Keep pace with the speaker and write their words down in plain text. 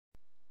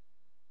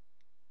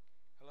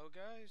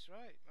guys,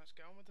 right, let's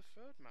get on with the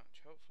third match.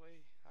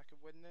 Hopefully I could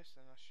win this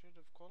and I should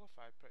have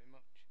qualified pretty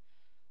much.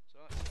 So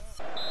let's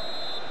start.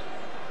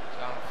 So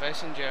I'm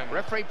facing Germany.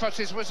 Referee puts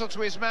his whistle to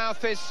his mouth.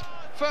 His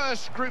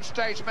first group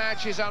stage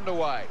match is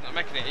underway. Not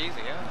making it easy,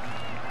 yeah?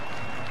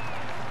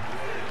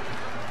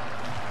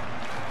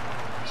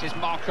 This is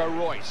Marco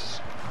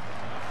Reus.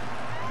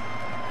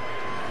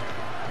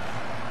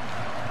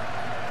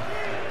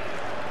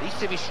 Needs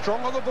to be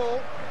strong on the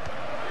ball.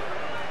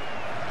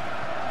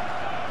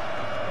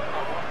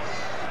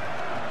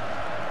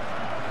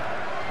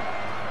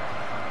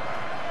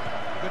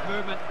 Good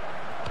movement.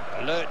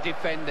 Alert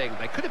defending.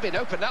 They could have been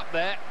opened up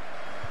there.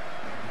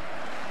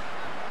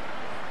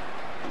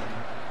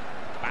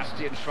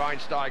 Bastian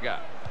Schweinsteiger.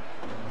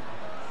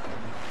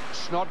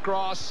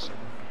 Snodgrass.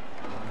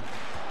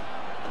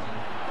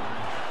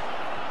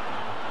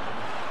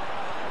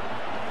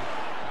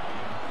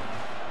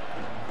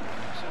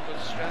 Some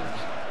good strength.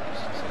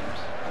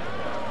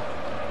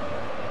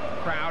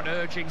 Crowd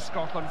urging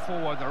Scotland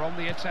forward. They're on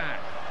the attack.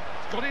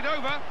 Got it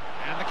over.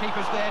 And the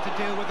keeper's there to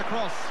deal with the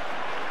cross.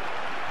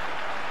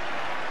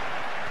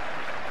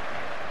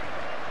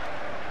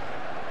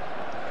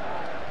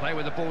 Play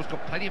with the ball's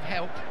got plenty of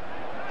help.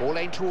 Ball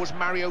aimed towards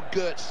Mario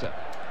Götze.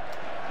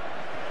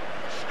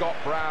 Scott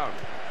Brown.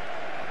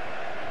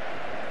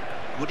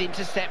 Good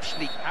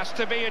interception. Has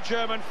to be a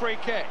German free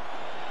kick.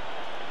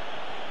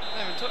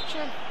 Didn't even touch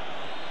him.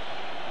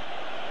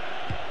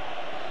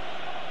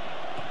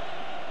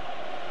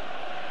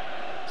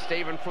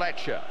 Stephen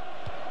Fletcher.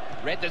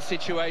 Read the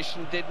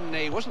situation, didn't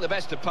he? Wasn't the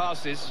best of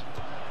passes.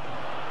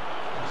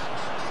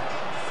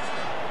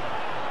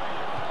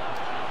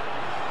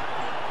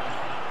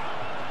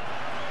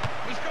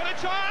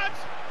 Chance!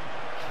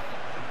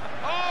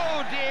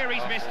 Oh dear,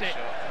 he's missed it.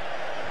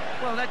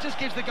 Well, that just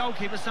gives the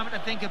goalkeeper something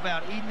to think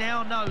about. He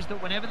now knows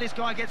that whenever this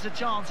guy gets a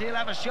chance, he'll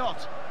have a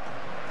shot.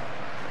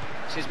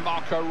 This is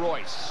Marco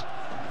Reus.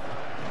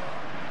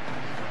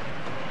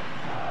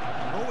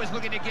 Always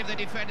looking to give the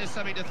defenders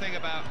something to think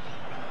about.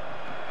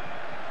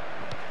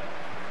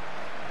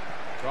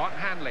 Grant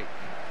Hanley.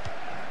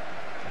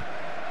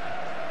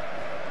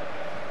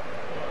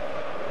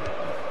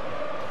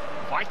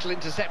 Vital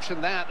interception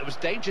there. There was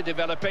danger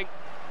developing.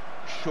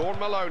 Sean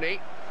Maloney.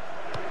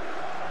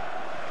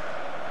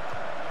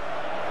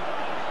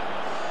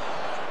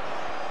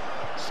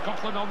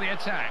 Scotland on the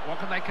attack. What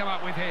can they come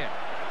up with here?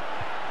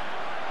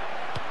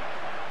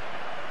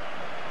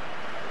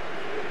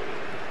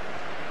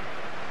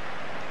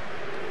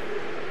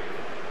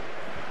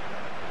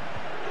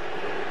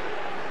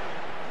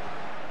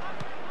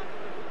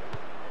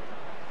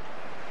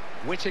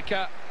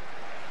 Whittaker.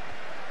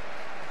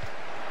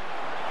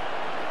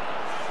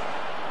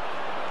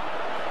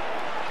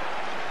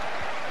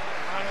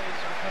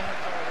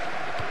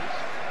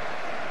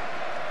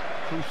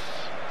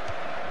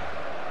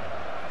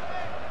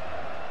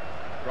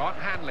 Grant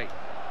Hanley.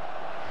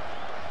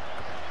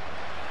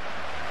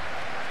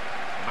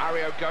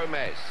 Mario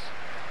Gomez.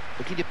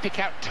 Looking to pick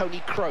out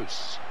Tony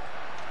Kroos.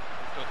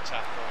 Good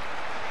tackle.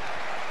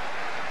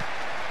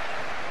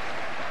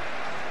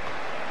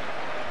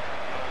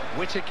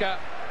 Whittaker.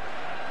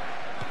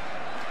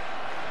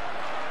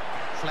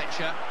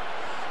 Fletcher.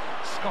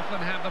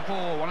 Scotland have the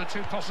ball. One or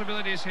two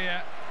possibilities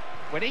here.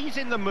 When he's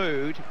in the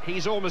mood,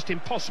 he's almost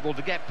impossible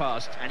to get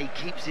past. And he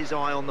keeps his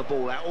eye on the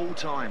ball at all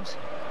times.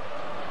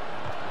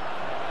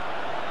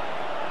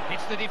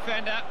 It's the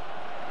defender.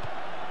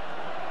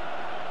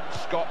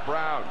 Scott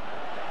Brown.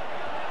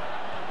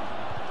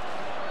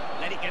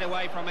 Let it get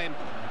away from him.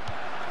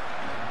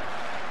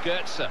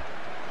 Götze.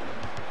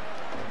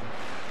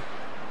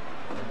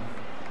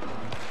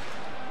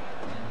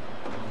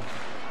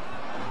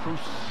 Kroos.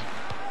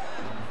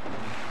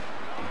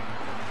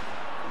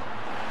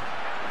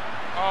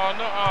 Oh,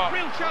 no. Oh.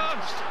 Real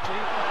chance.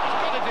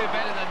 He's got to do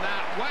better than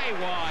that. Way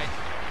wide.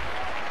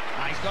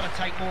 He's got to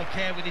take more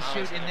care with his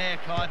shooting there,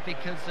 Kai,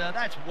 because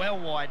that's well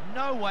wide.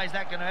 No way is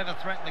that going to ever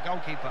threaten the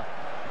goalkeeper.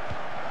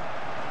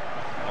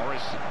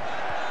 Morris.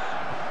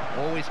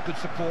 Always good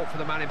support for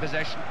the man in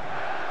possession.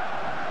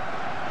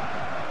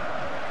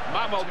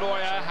 Manuel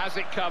Neuer has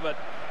it covered.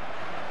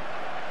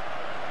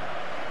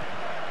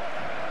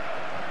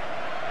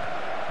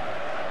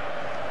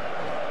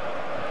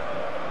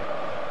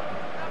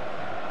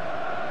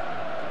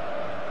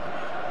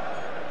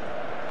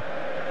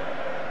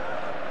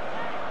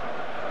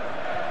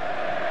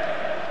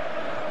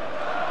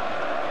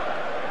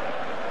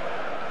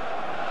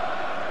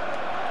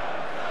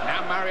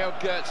 Mario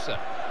Götze.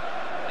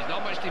 There's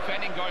not much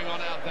defending going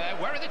on out there.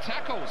 Where are the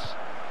tackles?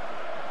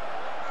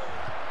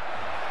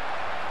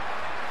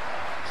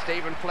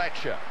 Stephen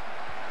Fletcher.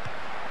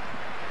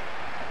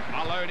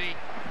 Maloney.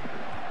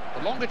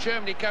 The longer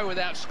Germany go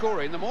without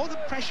scoring, the more the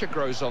pressure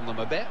grows on them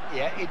a bit.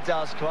 Yeah, it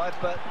does, Clive,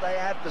 but they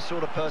have the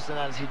sort of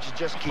personality to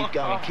just keep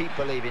going, keep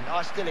believing.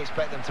 I still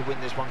expect them to win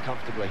this one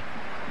comfortably.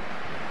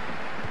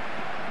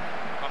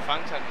 My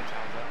fans had the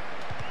time,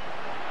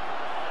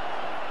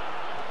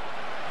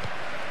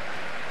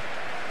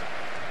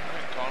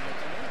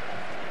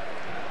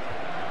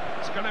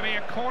 It's going to be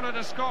a corner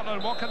to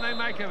Scotland. What can they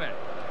make of it?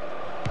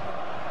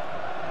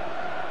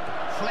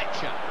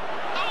 Fletcher.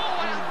 Oh,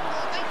 and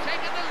they've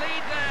taken the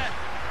lead there.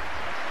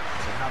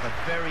 It's another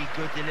very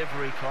good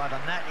delivery, Clive,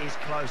 and that is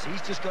close.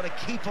 He's just got to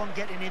keep on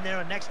getting in there,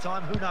 and next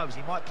time, who knows,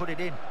 he might put it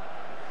in.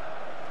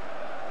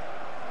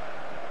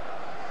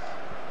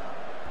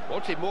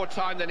 Wanted more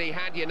time than he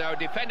had, you know.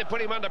 Defender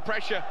put him under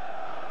pressure.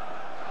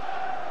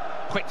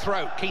 Quick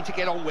throw, keen to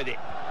get on with it.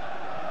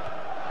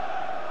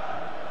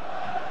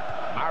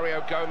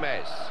 Mario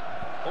Gomez.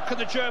 What can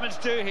the Germans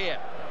do here?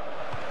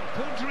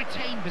 Important to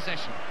retain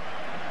possession.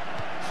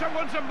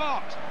 Someone's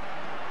unmarked.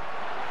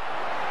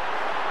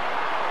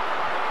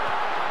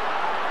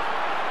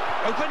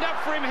 Opened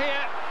up for him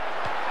here.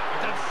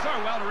 He's done so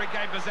well to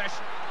regain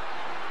possession.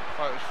 I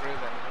thought it was through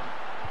then.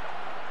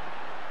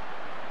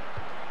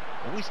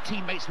 All his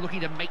teammates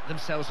looking to make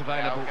themselves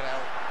available. Get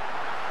out.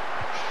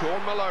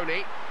 Sean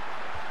Maloney.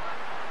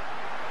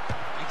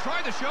 He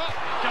tried the shot.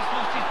 Just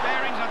lost his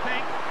bearings, I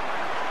think.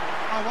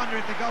 I wonder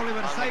if the goalie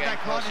would have saved that,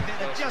 Clive, if it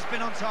had just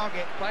been on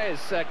target. Players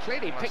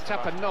clearly picked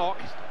up a knock.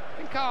 I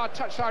think our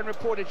touchline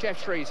reporter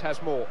Jeff Shreves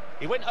has more.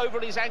 He went over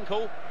his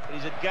ankle, but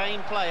he's a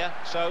game player,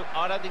 so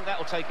I don't think that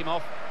will take him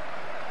off.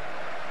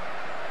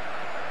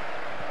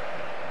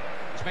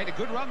 He's made a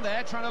good run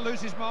there, trying to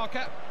lose his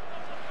marker.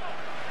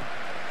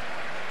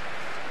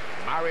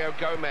 Mario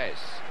Gomez.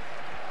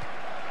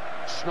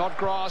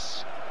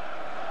 Snodgrass.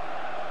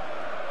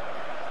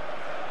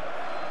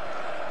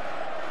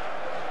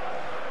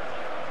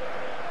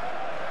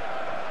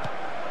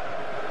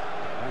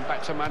 And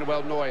back to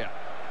Manuel Neuer.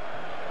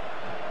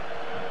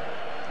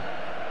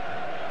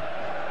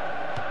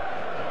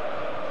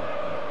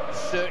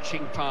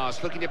 Searching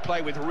pass, looking to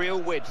play with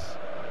real width.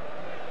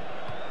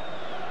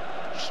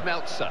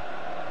 Schmelzer.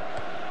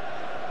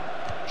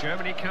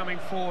 Germany coming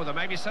forward. There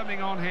may be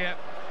something on here.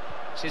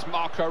 This is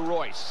Marco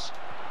Reus.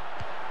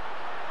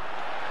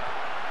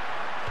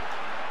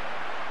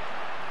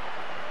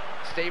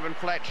 Stephen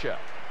Fletcher.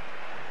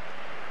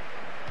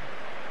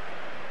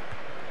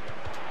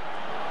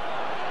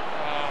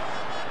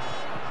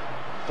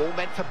 Ball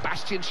meant for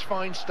Bastian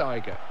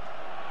Schweinsteiger.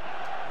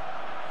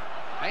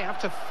 They have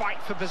to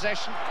fight for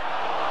possession.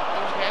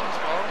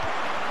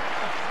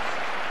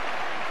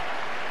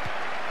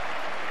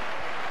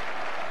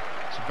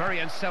 Some very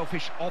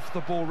unselfish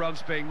off-the-ball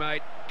runs being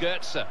made.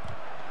 Goetze.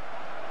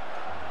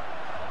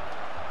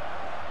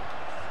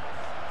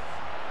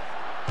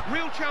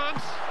 Real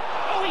chance.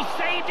 Oh, he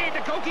saved it.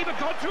 The goalkeeper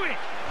got to it.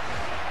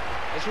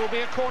 This will be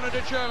a corner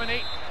to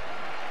Germany.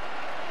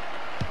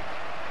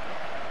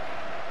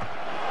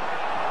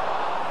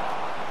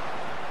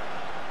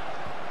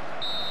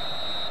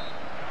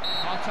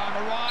 Half-time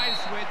arrives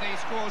with the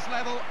scores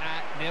level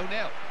at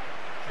 0-0.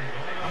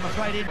 I'm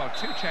afraid Well,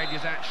 two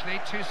changes actually.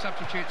 Two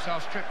substitutes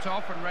are stripped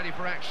off and ready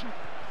for action.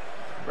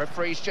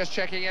 Referee's just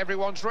checking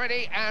everyone's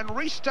ready and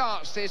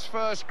restarts this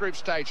first group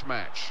stage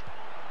match.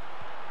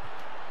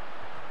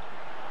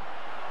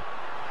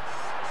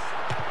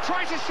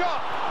 Tries a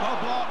shot. Well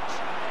blocked.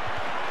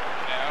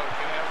 Get out.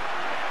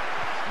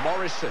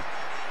 Morrison.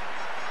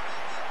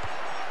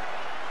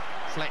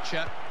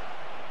 Fletcher.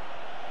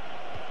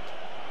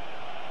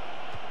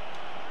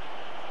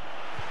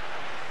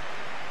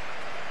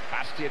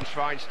 Bastian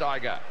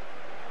Schweinsteiger.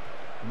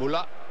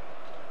 Müller.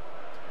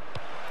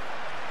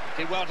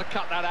 Did well to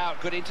cut that out.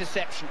 Good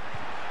interception.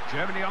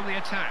 Germany on the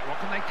attack. What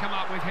can they come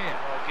up with here?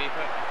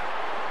 Goalkeeper.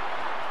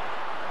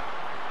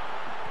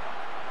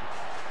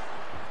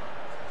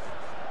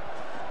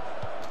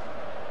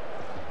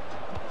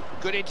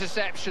 Good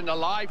interception,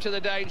 alive to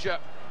the danger.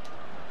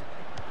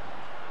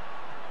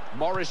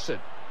 Morrison.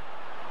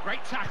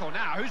 Great tackle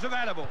now, who's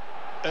available?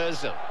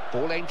 Ozil.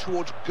 Ball aimed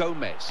towards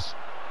Gomez.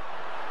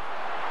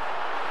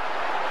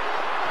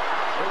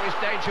 Always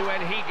danger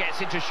when he gets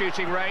into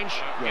shooting range.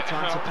 Yeah,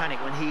 time to panic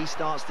when he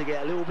starts to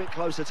get a little bit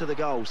closer to the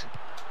goals.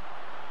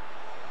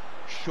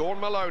 Sean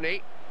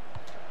Maloney.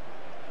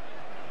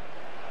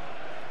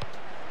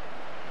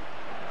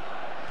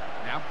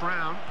 Now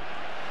Brown.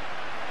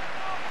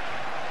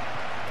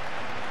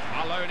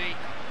 Maloney.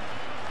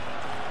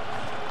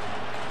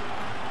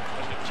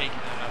 Wasn't have taken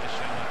another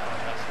shot.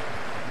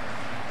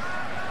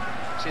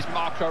 This is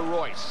Marco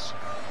Reus.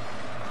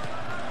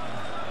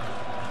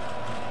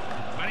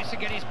 Managed to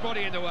get his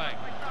body in the way.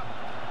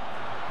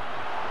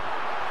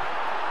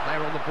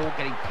 Player on the ball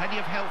getting plenty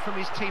of help from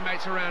his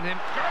teammates around him.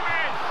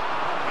 Gomez!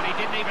 And he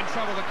didn't even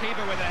trouble the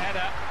keeper with a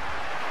header.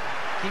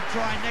 Keep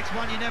trying, next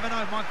one you never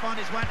know, might find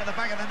its way to the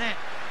back of the net.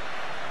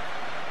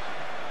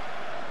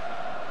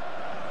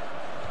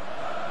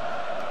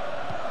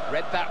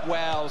 Read that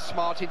well,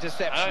 smart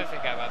interception. I don't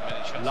think I've had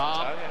many shots.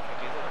 Lam. I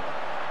think either.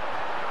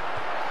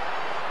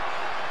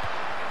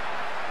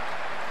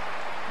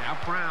 Now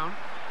Brown.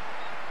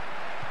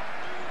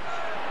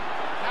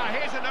 Now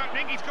here's an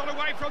opening, he's got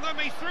away from them,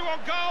 he's through on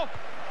goal.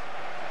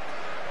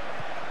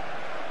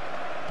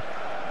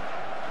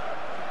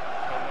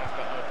 I've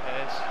got no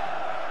pace.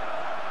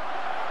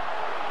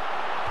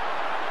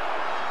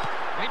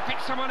 They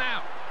picked someone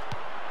out.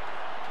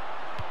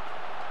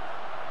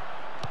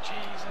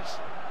 Jesus.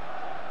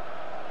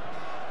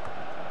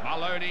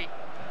 Maloney.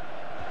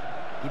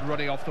 Good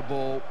running off the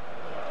ball.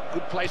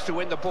 Good place to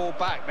win the ball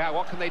back. Now,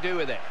 what can they do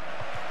with it?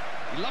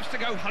 He loves to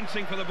go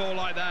hunting for the ball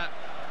like that.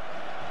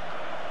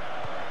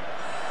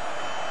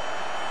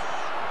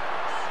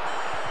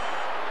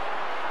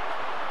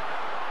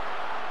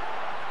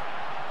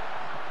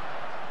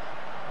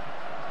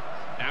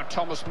 Now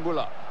Thomas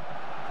Muller.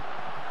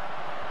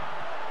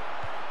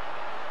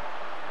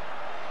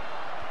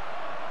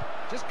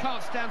 Just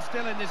can't stand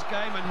still in this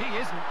game, and he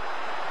isn't.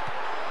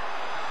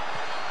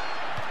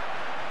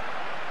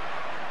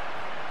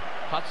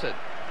 Hudson.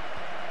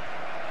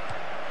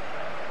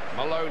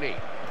 Maloney.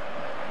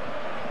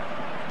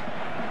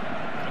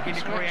 Looking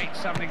to create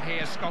something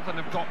here. Scotland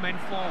have got men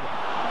forward.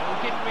 Oh,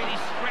 he didn't really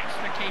stretch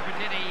the keeper,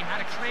 did he? He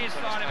had a clear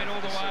sight of it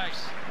all the way.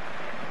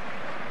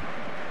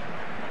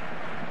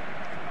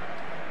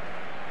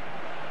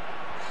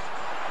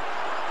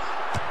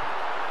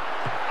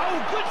 Oh,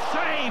 good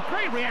save!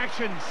 Great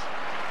reactions.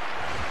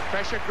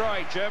 Pressure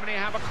growing. Germany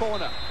have a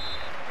corner.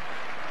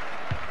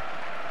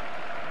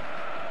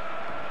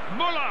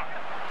 Muller.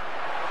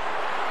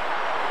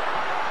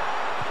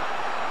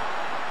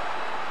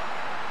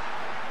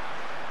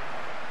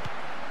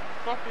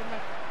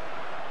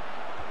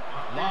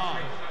 Long.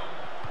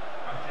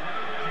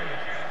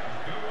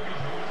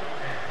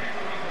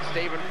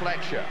 Stephen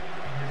Fletcher.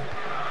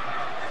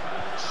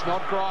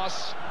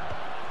 Snodgrass.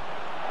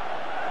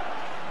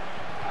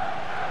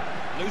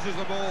 Loses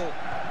the ball.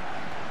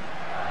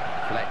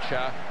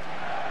 Fletcher.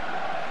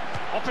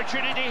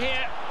 Opportunity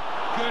here.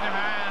 Good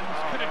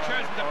hands. Could have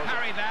chosen to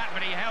parry that,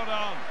 but he held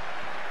on.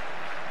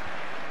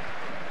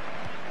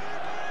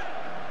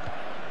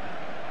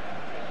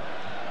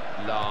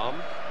 Lahm.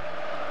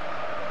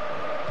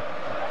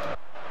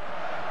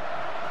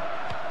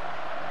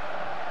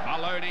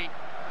 Maloney.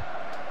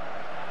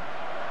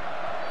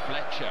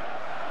 Fletcher.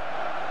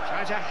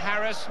 Trying to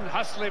harass and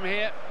hustle him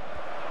here.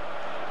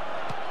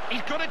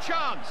 He's got a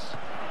chance.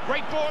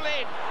 Great ball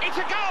in. It's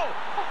a goal.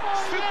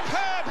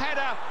 Superb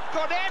header.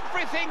 Got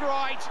everything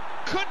right.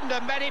 Couldn't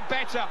have made it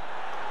better.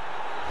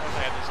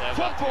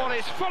 Football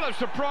is full of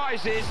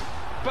surprises,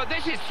 but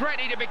this is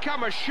threatening to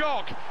become a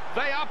shock.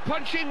 They are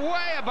punching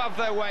way above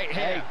their weight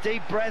here. Hey,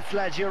 deep breath,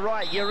 lads. You're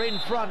right. You're in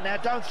front now.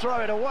 Don't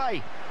throw it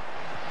away.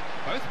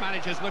 Both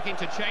managers looking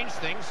to change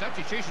things.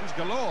 Substitutions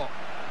galore.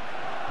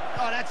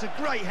 Oh, that's a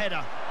great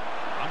header.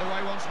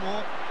 Underway once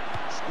more.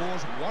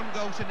 Scores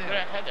 1-0.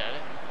 Great header.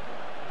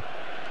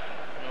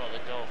 No,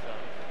 the goal fell.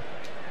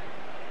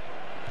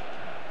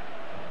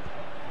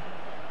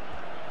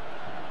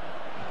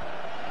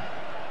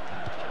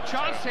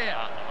 Chance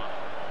here.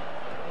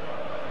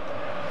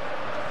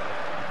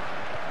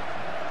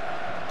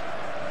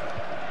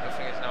 The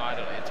thing is now I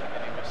don't need to take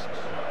any risks.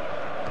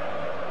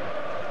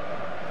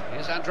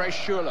 Here's Andre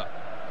Schürrle.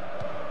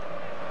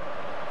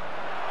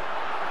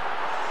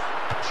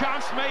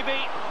 Chance maybe.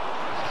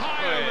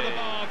 High over the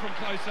bar from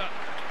closer.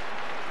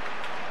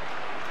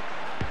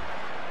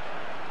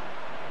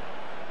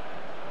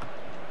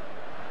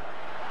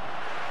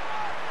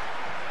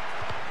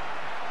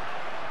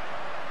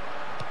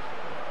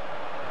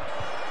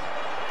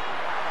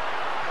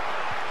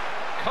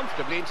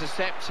 Comfortably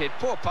intercepted.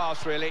 Poor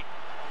pass, really.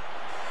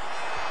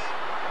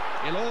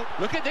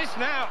 Look at this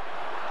now.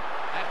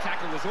 That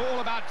tackle was all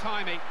about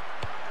timing.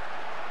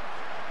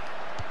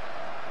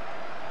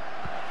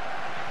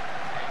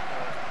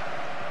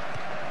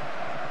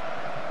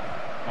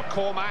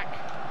 McCormack.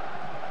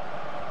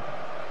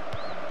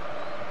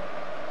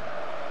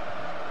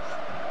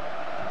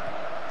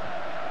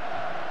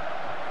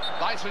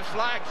 Linesman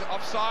flagged,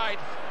 offside.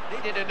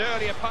 Needed an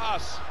earlier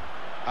pass.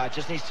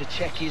 Just needs to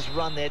check his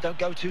run there. Don't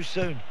go too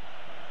soon.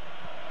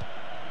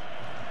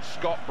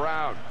 Scott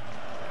Brown.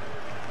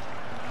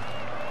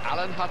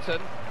 Alan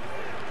Hutton.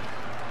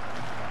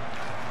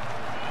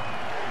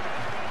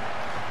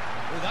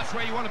 Well, that's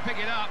where you want to pick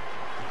it up.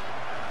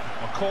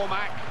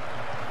 McCormack.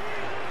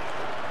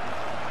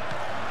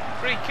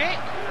 Free kick.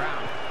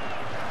 Brown.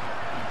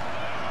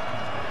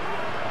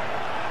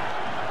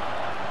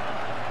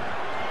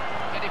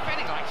 They're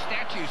defending like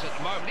statues at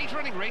the moment. He's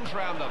running rings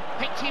round them.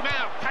 Picked him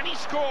out. Can he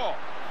score?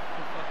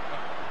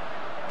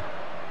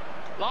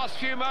 Last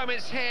few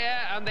moments here,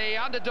 and the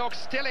underdog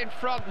still in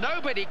front.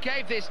 Nobody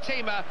gave this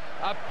team a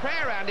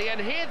prayer, Andy, and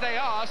here they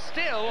are,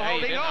 still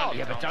holding on.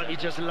 Yeah, but don't you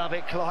just love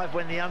it, Clive,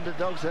 when the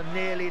underdogs are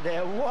nearly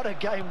there? What a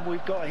game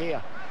we've got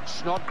here.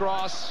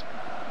 Snodgrass.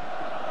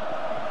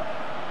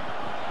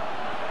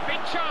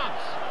 Big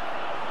chance.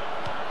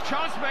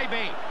 Chance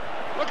maybe.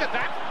 Look at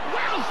that.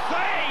 Well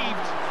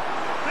saved.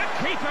 The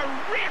keeper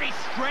really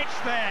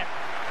stretched there.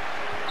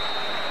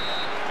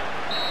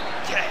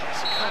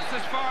 Yes. That's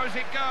as far as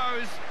it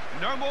goes.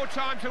 No more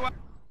time to... Well,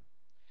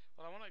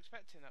 I wasn't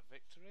expecting that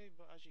victory,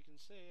 but as you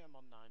can see, I'm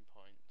on 9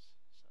 points,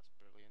 so that's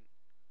brilliant.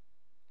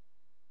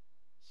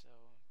 So,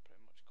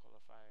 pretty much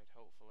qualified,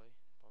 hopefully.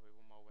 Probably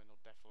one more win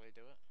will definitely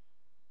do it.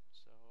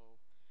 So,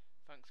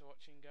 thanks for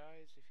watching,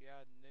 guys. If you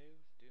are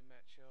new, do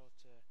make sure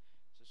to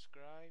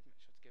subscribe, make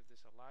sure to give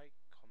this a like,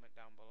 comment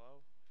down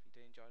below if you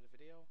did enjoy the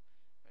video.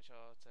 Make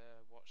sure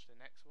to watch the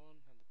next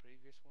one and the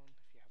previous one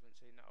if you haven't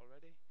seen that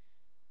already.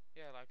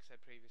 Yeah, like I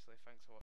said previously, thanks for watching.